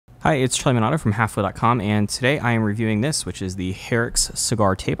Hi, it's Charlie Minato from halfwheel.com, and today I am reviewing this, which is the Herics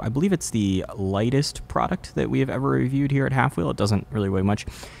Cigar Tape. I believe it's the lightest product that we have ever reviewed here at Halfwheel. It doesn't really weigh much.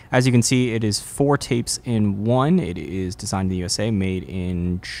 As you can see, it is 4 tapes in one. It is designed in the USA, made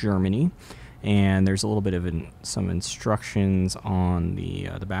in Germany, and there's a little bit of some instructions on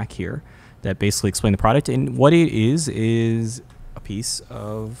the back here that basically explain the product. And what it is a piece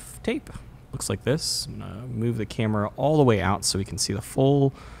of tape. Looks like this. I'm going to move the camera all the way out so we can see the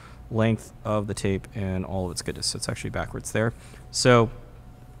full length of the tape and all of its goodness. So it's actually backwards there. So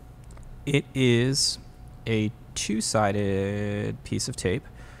it is a two-sided piece of tape,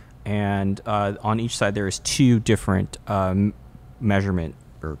 and on each side there is 2 different measurement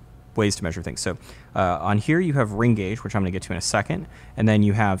or ways to measure things. So on here you have ring gauge, which I'm going to get to in a second, and then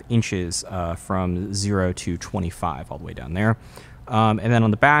you have inches from 0 to 25 all the way down there. And then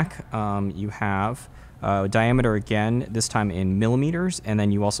on the back you have diameter again, this time in millimeters, and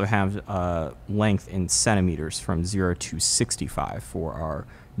then you also have length in centimeters from 0 to 65 for our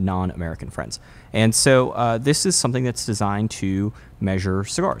non-American friends. And so this is something that's designed to measure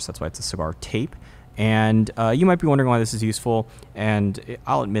cigars. That's why it's a cigar tape. And you might be wondering why this is useful, and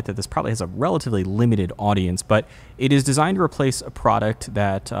I'll admit that this probably has a relatively limited audience, but it is designed to replace a product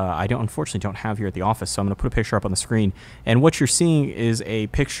that unfortunately don't have here at the office, so I'm going to put a picture up on the screen. And what you're seeing is a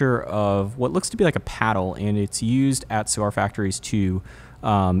picture of what looks to be like a paddle, and it's used at cigar factories to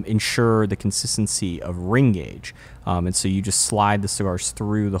ensure the consistency of ring gauge. And so you just slide the cigars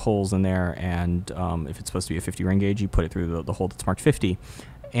through the holes in there, and if it's supposed to be a 50 ring gauge, you put it through the hole that's marked 50.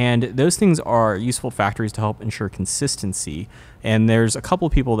 And those things are useful factories to help ensure consistency. And there's a couple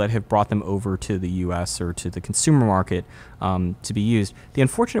of people that have brought them over to the US or to the consumer market to be used. The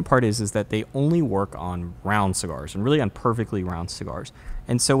unfortunate part is that they only work on round cigars, and really on perfectly round cigars.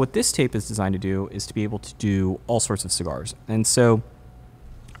 And so what this tape is designed to do is to be able to do all sorts of cigars. And so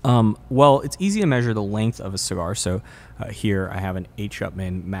well, it's easy to measure the length of a cigar. So here I have an H.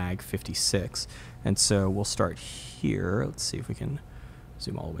 Upmann Mag 56. And so we'll start here. Let's see if we can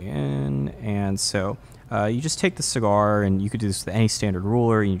zoom all the way in. And so you just take the cigar, and you could do this with any standard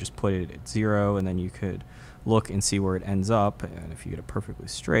ruler, and you just put it at 0, and then you could look and see where it ends up. And if you get it perfectly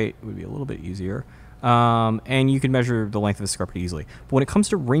straight, it would be a little bit easier. And you can measure the length of the cigar pretty easily. But when it comes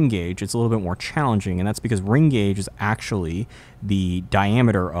to ring gauge, it's a little bit more challenging, and that's because ring gauge is actually the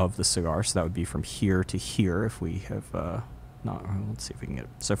diameter of the cigar. So that would be from here to here if we have let's see if we can get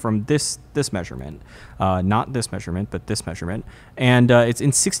it. So from this measurement, not this measurement, but this measurement, and it's in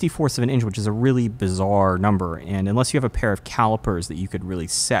 64ths of an inch, which is a really bizarre number. And unless you have a pair of calipers that you could really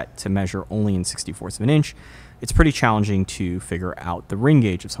set to measure only in 64ths of an inch, it's pretty challenging to figure out the ring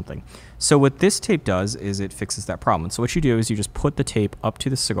gauge of something. So what this tape does is it fixes that problem. So what you do is you just put the tape up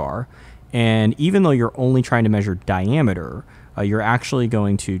to the cigar, and even though you're only trying to measure diameter, you're actually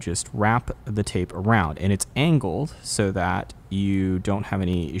going to just wrap the tape around, and it's angled so that you don't have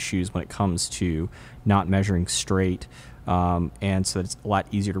any issues when it comes to not measuring straight, and so that it's a lot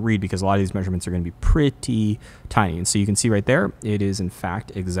easier to read, because a lot of these measurements are going to be pretty tiny. And so you can see right there, it is in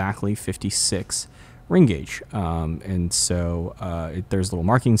fact exactly 56 ring gauge, and so there's little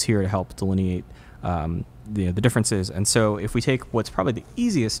markings here to help delineate the differences. And so if we take what's probably the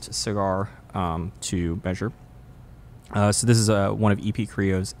easiest cigar to measure, so this is one of EP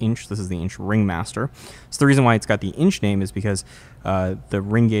Creo's inch. This is the inch Ringmaster. So the reason why it's got the inch name is because the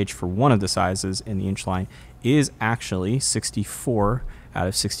ring gauge for one of the sizes in the inch line is actually 64 out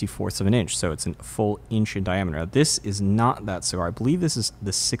of 64ths of an inch. So it's a full inch in diameter. Now, this is not that cigar. I believe this is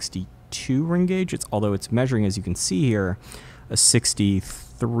the 62 ring gauge. Although it's measuring, as you can see here, a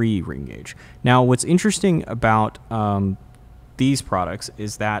 63 ring gauge. Now, what's interesting about these products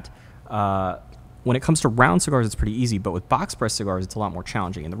is that when it comes to round cigars, it's pretty easy, but with box press cigars, it's a lot more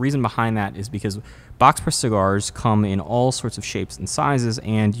challenging. And the reason behind that is because box press cigars come in all sorts of shapes and sizes,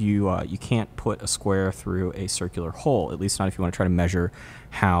 and you can't put a square through a circular hole, at least not if you want to try to measure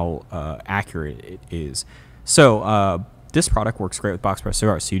how accurate it is. So this product works great with box press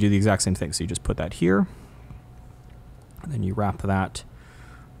cigars. So you do the exact same thing. So you just put that here, and then you wrap that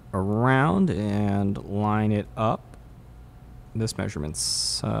around and line it up. This measurement's,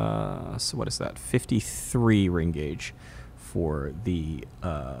 so what is that? 53 ring gauge for the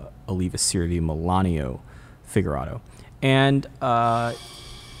Oliva Serie Milanio Figurado. And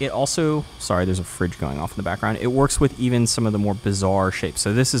it also, sorry, there's a fridge going off in the background. It works with even some of the more bizarre shapes.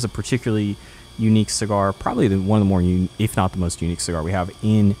 So this is a particularly unique cigar, probably one of the more, if not the most unique cigar we have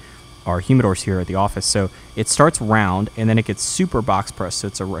in our humidors here at the office. So it starts round, and then it gets super box press. So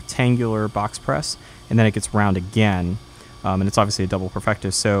it's a rectangular box press, and then it gets round again. And it's obviously a double perfecto.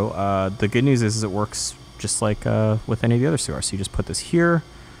 So the good news is it works just like with any of the other cigars. So you just put this here,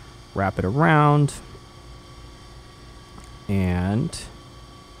 wrap it around, and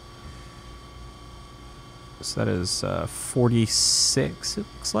so that is 46, it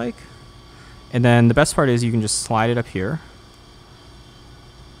looks like. And then the best part is you can just slide it up here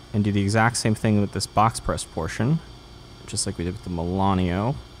and do the exact same thing with this box press portion, just like we did with the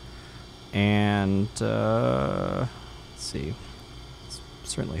Minato. And let's see, it's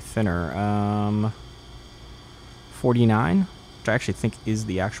certainly thinner. 49, which I actually think is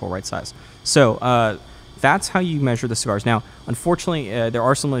the actual right size. So that's how you measure the cigars. Now, unfortunately, there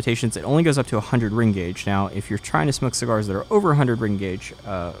are some limitations. It only goes up to 100 ring gauge. Now, if you're trying to smoke cigars that are over 100 ring gauge,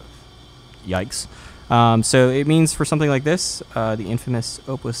 yikes. So it means for something like this, the infamous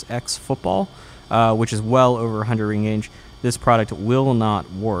Opus X football, which is well over 100 ring gauge, this product will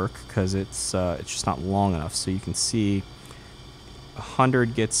not work because it's just not long enough. So you can see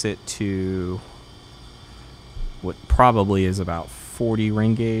 100 gets it to what probably is about 40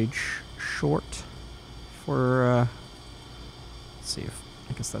 ring gauge short for, let's see, if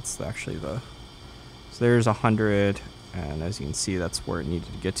I guess that's actually the, so there's 100, and as you can see, that's where it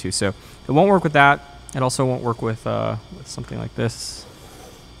needed to get to. So it won't work with that. It also won't work with something like this,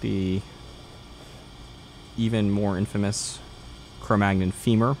 the even more infamous Cro-Magnon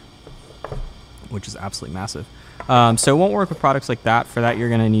femur, which is absolutely massive. So it won't work with products like that. For that, you're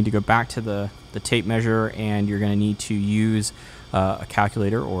going to need to go back to the tape measure, and you're going to need to use a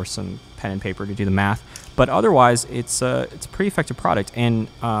calculator or some pen and paper to do the math. But otherwise, it's a pretty effective product, and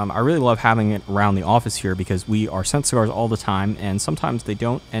I really love having it around the office here because we are sent cigars all the time, and sometimes they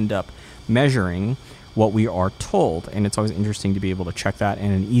don't end up measuring what we are told, and it's always interesting to be able to check that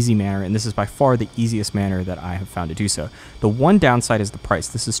in an easy manner, and this is by far the easiest manner that I have found to do so. The one downside is the price.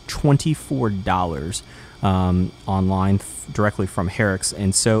 This is $24 online directly from Herics,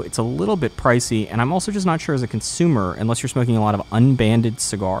 and so it's a little bit pricey, and I'm also just not sure as a consumer, unless you're smoking a lot of unbanded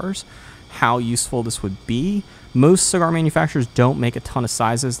cigars, how useful this would be. Most cigar manufacturers don't make a ton of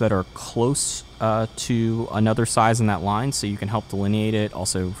sizes that are close to another size in that line, so you can help delineate it.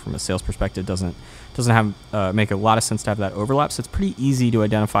 Also, from a sales perspective, doesn't have make a lot of sense to have that overlap. So it's pretty easy to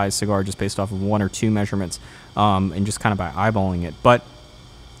identify a cigar just based off of one or two measurements, and just kind of by eyeballing it. But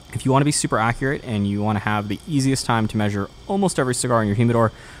if you want to be super accurate and you want to have the easiest time to measure almost every cigar in your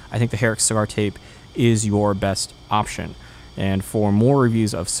humidor, I think the Herics Cigar Tape is your best option. And for more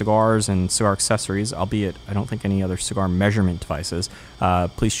reviews of cigars and cigar accessories, albeit I don't think any other cigar measurement devices,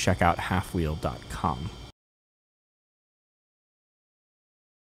 please check out halfwheel.com.